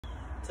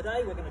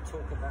Today we're going to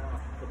talk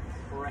about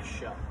the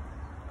pressure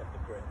of the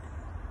grip,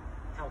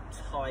 how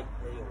tightly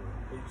or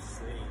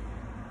loosely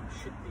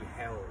should be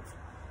held,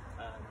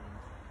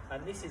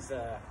 and this is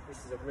a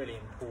really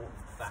important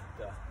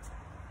factor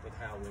with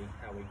how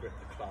we grip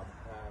the club.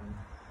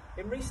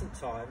 In recent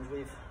times,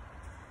 we've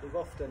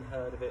often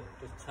heard of it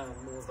just termed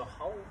more of a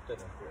hold than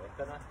a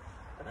grip,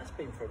 and that's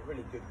been for a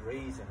really good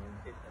reason,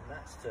 and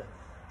that's to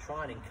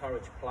try and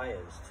encourage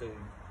players to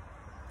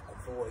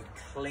avoid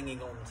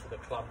clinging on to the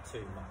club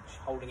too much,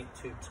 holding it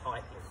too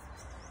tightly.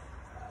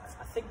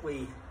 I think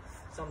we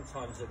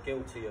sometimes are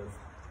guilty of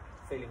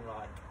feeling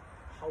like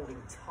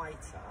holding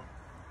tighter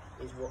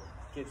is what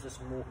gives us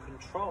more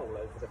control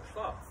over the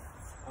club.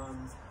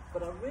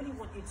 But I really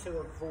want you to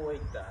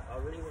avoid that. I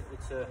really want you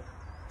to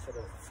sort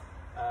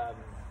of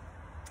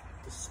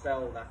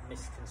dispel that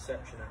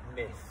misconception, that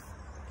myth.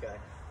 Okay.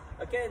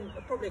 Again,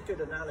 probably a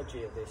good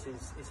analogy of this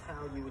is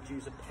how you would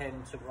use a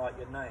pen to write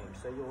your name.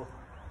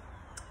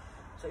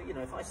 So you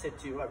know, if I said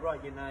to you, right,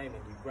 write your name,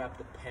 and you grabbed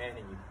the pen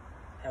and you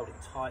held it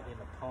tightly in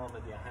the palm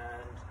of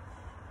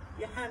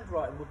your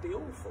handwriting would be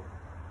awful,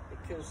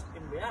 because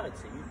in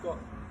reality you've got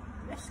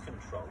less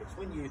control. It's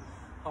when you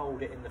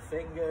hold it in the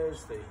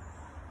fingers, the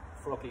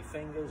floppy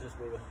fingers, as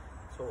we were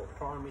taught at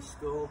primary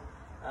school,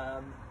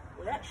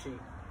 we actually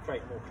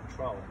create more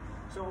control.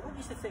 So I want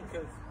you to think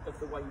of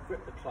the way you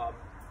grip the club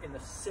in a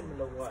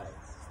similar way.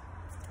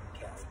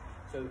 Okay,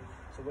 so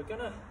we're going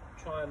to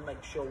try and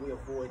make sure we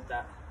avoid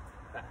that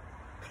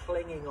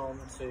clinging on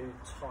to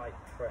tight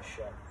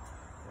pressure.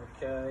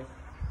 Okay,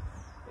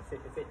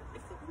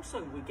 if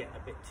also we get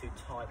a bit too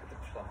tight with the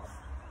club,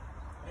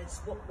 it's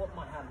what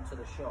might happen to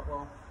the shot?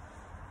 Well,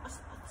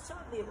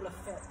 certainly it will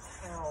affect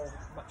how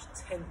much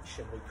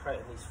tension we create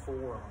in these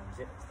forearms.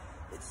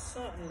 It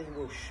certainly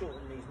will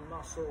shorten these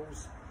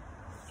muscles.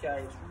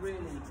 Okay, it's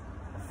really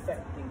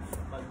affecting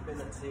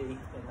mobility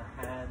in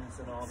the hands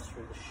and arms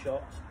through the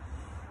shot.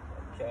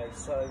 Okay,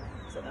 so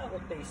that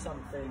would be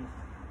something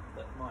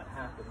that might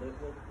happen.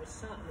 We're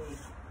certainly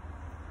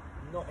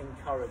not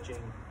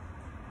encouraging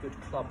good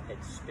club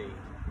head speed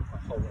by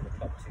holding the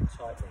club too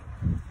tightly.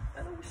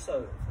 And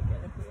also, again,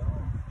 if we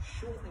are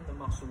shortening the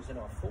muscles in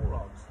our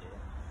forearms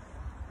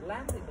here,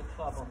 landing the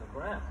club on the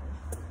ground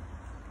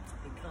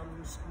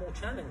becomes more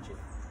challenging.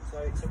 So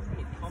it's a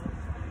really common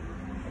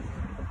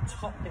of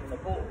topping the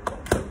ball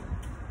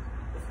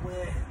if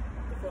we're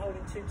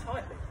holding too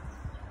tightly.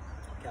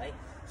 Okay,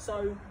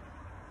 so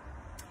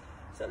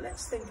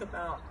let's think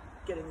about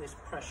getting this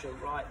pressure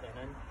right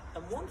then.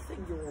 And one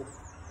thing you'll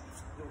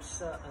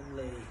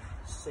certainly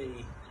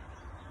see,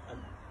 and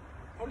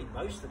probably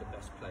most of the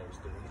best players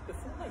doing, is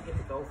before they hit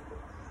the golf ball,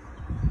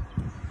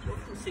 you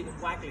often see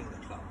them waggling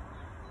the club.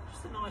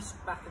 Just a nice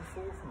back and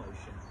forth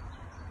motion.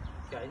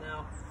 Okay,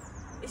 now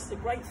this is a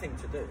great thing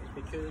to do,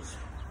 because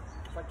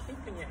by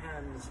keeping your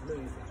hands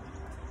moving,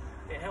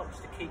 it helps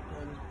to keep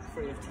them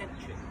free of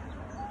tension.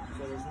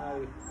 So there's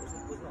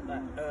not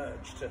that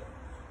urge to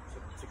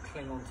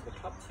cling onto the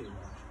club too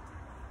much.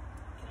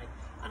 Okay,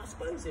 and I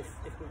suppose if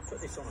we put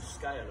this on a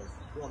scale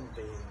of 1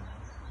 being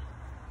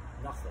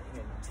nothing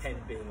and 10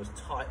 being as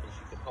tight as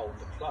you could hold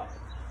the club,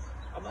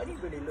 I'm only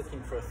really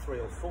looking for a 3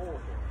 or 4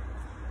 here.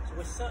 So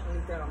we're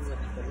certainly down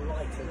the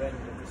lighter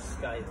end of the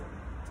scale.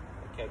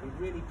 Okay, we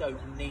really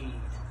don't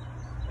need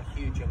a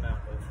huge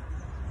amount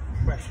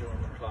of pressure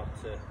on the club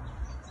to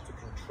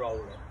control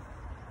it.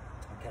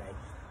 Okay,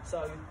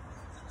 so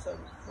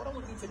what I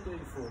want you to do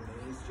for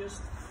me is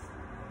just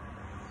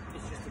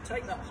to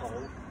take that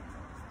hold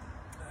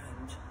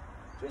and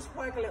just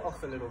waggle it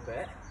off a little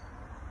bit.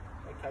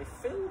 Okay,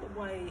 feel the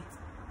way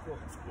your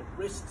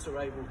wrists are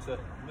able to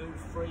move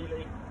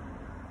freely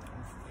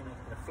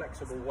in a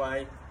flexible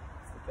way.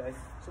 Okay,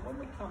 so when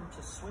we come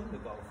to swing the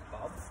golf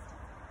club,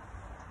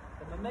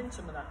 the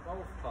momentum of that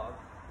golf club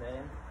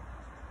then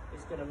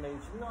is going to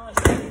move nice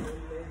and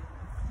freely.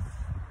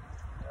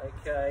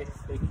 Okay,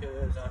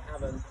 because I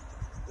haven't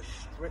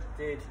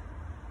restricted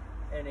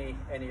any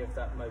of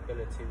that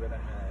mobility with the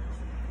hands.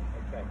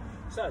 Okay,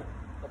 so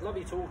I'd love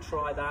you to all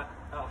try that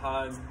at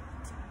home.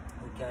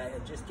 Okay,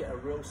 and just get a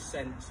real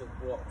sense of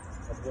what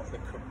the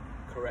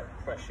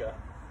correct pressure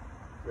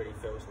really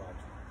feels like.